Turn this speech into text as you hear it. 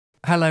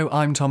Hello,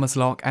 I'm Thomas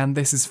Locke, and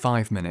this is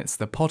 5 Minutes,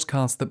 the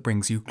podcast that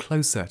brings you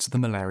closer to the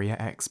malaria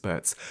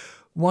experts.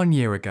 1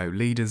 year ago,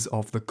 leaders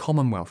of the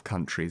Commonwealth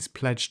countries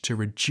pledged to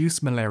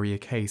reduce malaria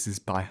cases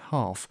by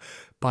half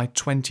by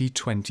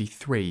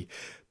 2023.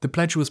 The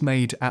pledge was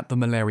made at the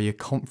Malaria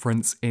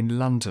Conference in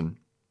London.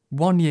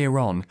 1 year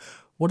on,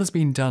 what has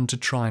been done to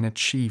try and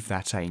achieve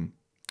that aim?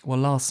 Well,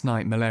 last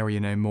night, Malaria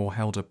No More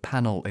held a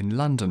panel in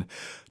London.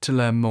 To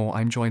learn more,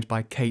 I'm joined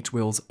by Kate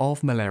Wills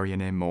of Malaria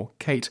No More.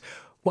 Kate,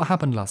 what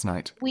happened last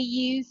night? We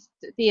used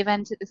the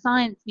event at the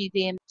Science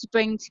Museum to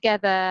bring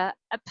together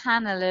a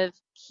panel of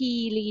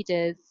key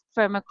leaders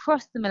from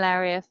across the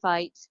malaria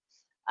fight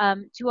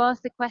to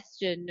ask the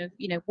question of,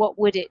 what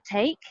would it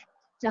take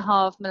to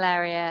halve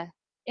malaria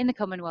in the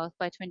Commonwealth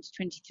by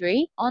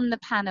 2023. On the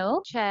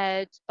panel,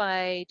 chaired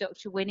by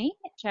Dr. Winnie,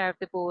 chair of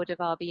the board of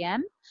RBM,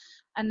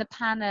 and the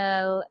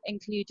panel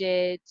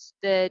included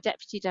the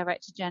Deputy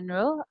Director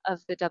General of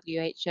the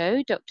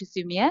WHO, Dr.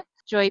 Sumia,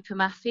 Joy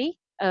Pumafi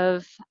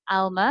of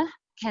ALMA,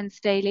 Ken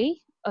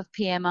Staley of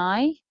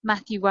PMI,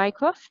 Matthew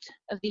Rycroft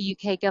of the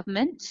UK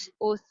government,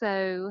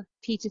 also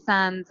Peter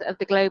Sands of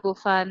the Global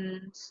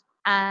Fund,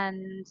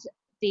 and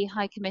the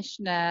High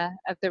Commissioner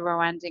of the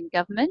Rwandan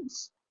government.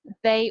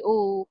 They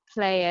all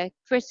play a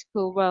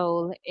critical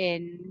role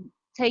in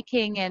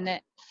taking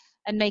and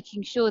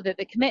making sure that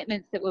the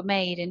commitments that were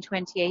made in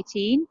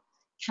 2018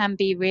 can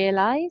be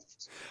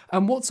realised.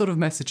 And what sort of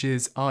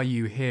messages are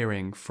you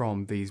hearing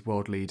from these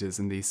world leaders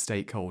and these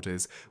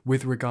stakeholders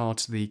with regard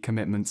to the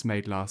commitments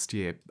made last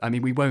year? I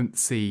mean, we won't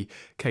see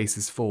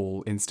cases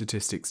fall in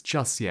statistics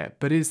just yet,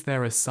 but is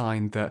there a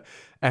sign that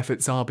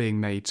efforts are being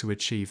made to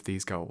achieve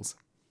these goals?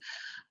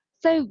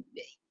 So,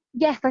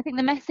 yes, I think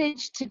the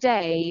message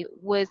today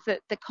was that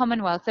the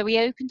Commonwealth, so we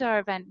opened our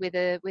event with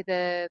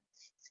a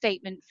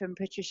statement from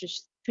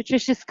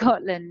Patricia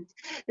Scotland,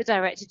 the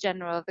Director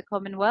General of the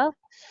Commonwealth.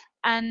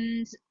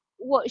 And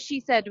what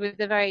she said was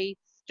a very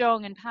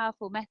strong and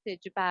powerful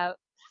message about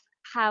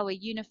how a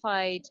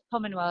unified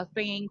Commonwealth,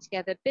 bringing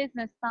together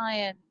business,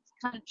 science,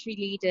 country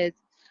leaders,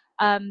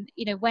 when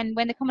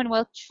the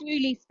Commonwealth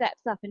truly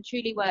steps up and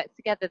truly works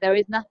together, there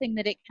is nothing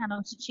that it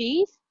cannot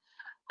achieve.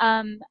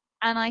 And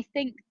I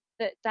think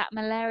that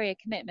malaria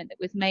commitment that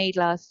was made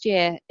last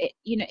year,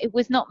 it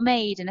was not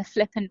made in a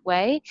flippant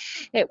way.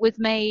 It was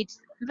made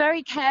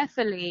very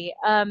carefully,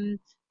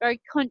 very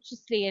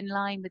consciously in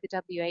line with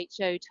the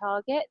WHO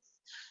targets.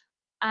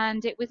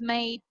 And it was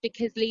made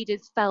because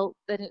leaders felt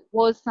that it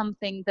was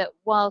something that,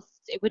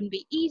 whilst it wouldn't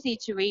be easy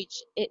to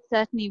reach, it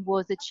certainly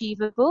was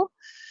achievable.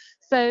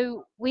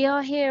 So we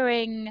are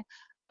hearing,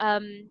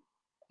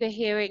 we're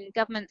hearing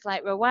governments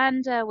like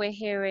Rwanda, we're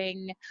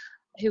hearing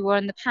who were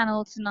on the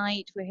panel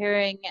tonight, we're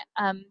hearing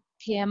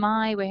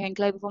PMI, we're hearing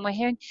Global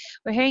Fund,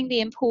 we're hearing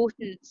the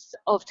importance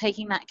of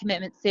taking that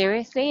commitment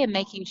seriously and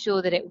making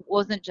sure that it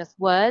wasn't just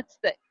words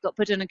that got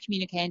put on a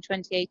communique in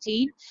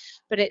 2018,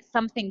 but it's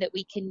something that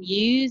we can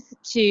use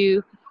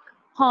to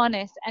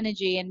harness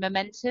energy and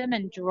momentum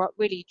and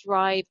really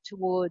drive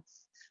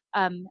towards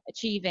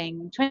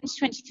achieving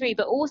 2023,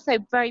 but also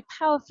very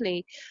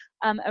powerfully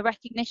a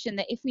recognition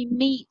that if we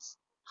meet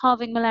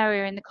halving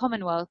malaria in the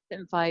Commonwealth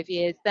in 5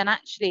 years, then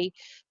actually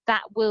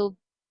that will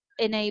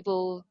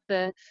enable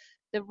the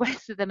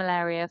rest of the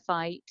malaria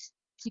fight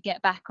to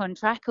get back on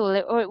track, or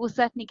it will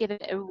certainly give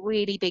it a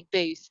really big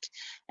boost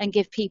and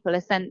give people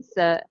a sense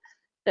that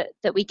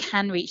we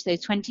can reach those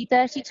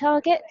 2030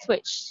 targets,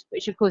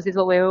 which of course is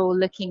what we're all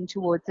looking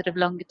towards sort of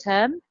longer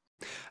term.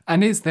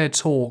 And is there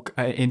talk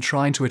in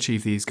trying to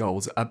achieve these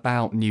goals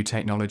about new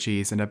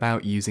technologies and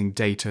about using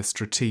data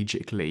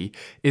strategically?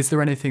 Is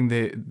there anything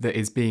that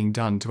is being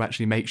done to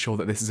actually make sure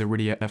that this is a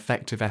really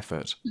effective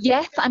effort?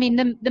 Yes, I mean,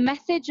 the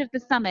message of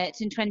the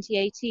summit in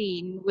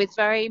 2018 was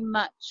very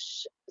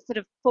much sort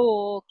of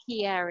 4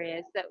 key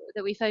areas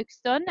that we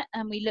focused on,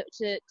 and we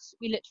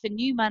looked for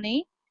new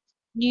money,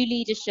 new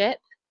leadership,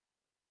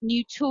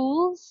 new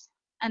tools,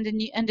 and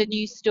a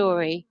new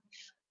story.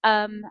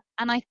 And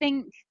I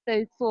think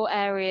those 4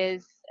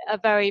 areas are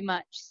very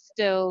much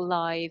still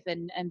live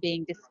and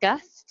being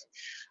discussed.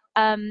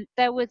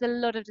 There was a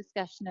lot of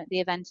discussion at the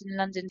event in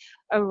London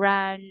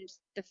around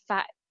the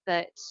fact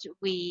that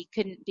we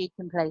couldn't be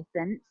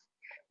complacent,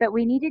 that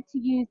we needed to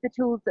use the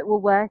tools that were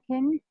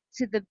working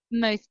to the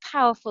most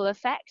powerful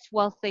effect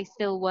whilst they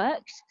still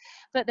worked,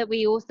 but that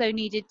we also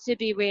needed to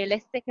be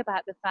realistic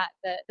about the fact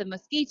that the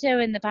mosquito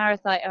and the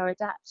parasite are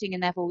adapting,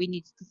 and therefore we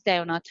needed to stay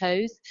on our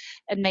toes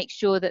and make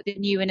sure that the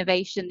new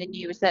innovation, the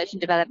new research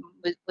and development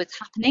was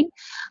happening.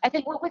 I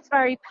think what was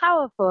very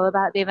powerful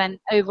about the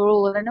event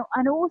overall,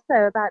 and also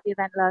about the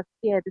event last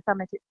year, the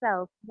summit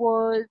itself,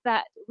 was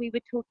that we were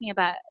talking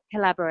about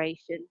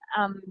collaboration.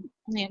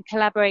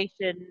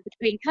 Collaboration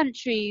between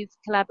countries,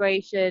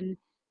 collaboration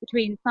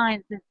between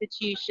science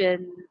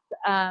institutions,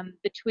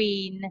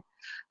 between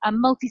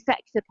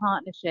multi-sector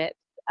partnerships.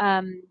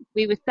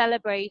 We were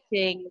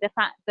celebrating the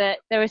fact that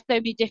there are so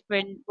many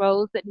different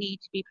roles that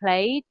need to be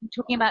played,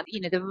 talking about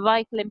the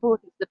vital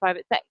importance of the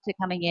private sector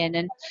coming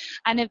in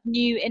and of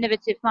new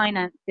innovative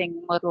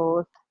financing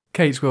models.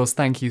 Kate Wills,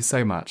 thank you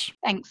so much.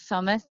 Thanks,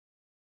 Thomas.